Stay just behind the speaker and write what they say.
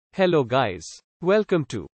Hello guys. Welcome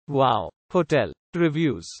to Wow Hotel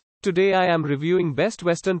Reviews. Today I am reviewing Best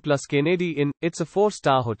Western Plus Kenedy Inn. It's a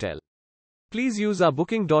 4-star hotel. Please use our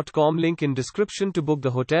booking.com link in description to book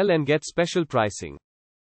the hotel and get special pricing.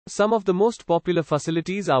 Some of the most popular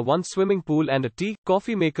facilities are one swimming pool and a tea,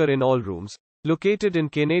 coffee maker in all rooms. Located in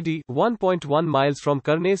Kenedy, 1.1 miles from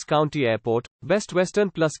Karnes County Airport, Best Western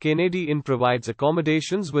Plus Kenedy Inn provides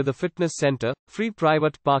accommodations with a fitness center, free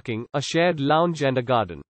private parking, a shared lounge and a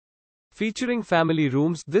garden. Featuring family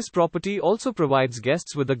rooms, this property also provides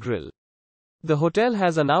guests with a grill. The hotel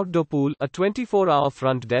has an outdoor pool, a 24-hour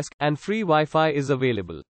front desk, and free Wi-Fi is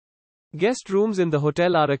available. Guest rooms in the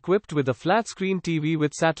hotel are equipped with a flat-screen TV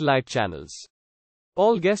with satellite channels.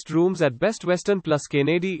 All guest rooms at Best Western Plus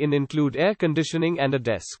Kenedy Inn include air conditioning and a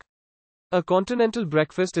desk. A continental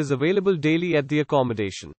breakfast is available daily at the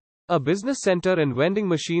accommodation. A business center and vending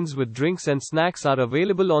machines with drinks and snacks are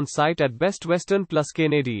available on site at Best Western Plus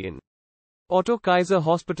Kenedy Inn. Otto Kaiser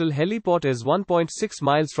Hospital Heliport is 1.6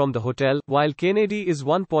 miles from the hotel, while Kenedy is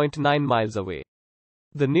 1.9 miles away.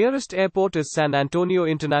 The nearest airport is San Antonio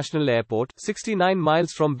International Airport, 69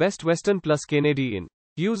 miles from Best Western Plus Kenedy Inn.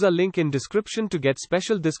 Use a link in description to get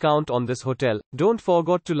special discount on this hotel. Don't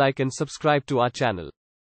forget to like and subscribe to our channel.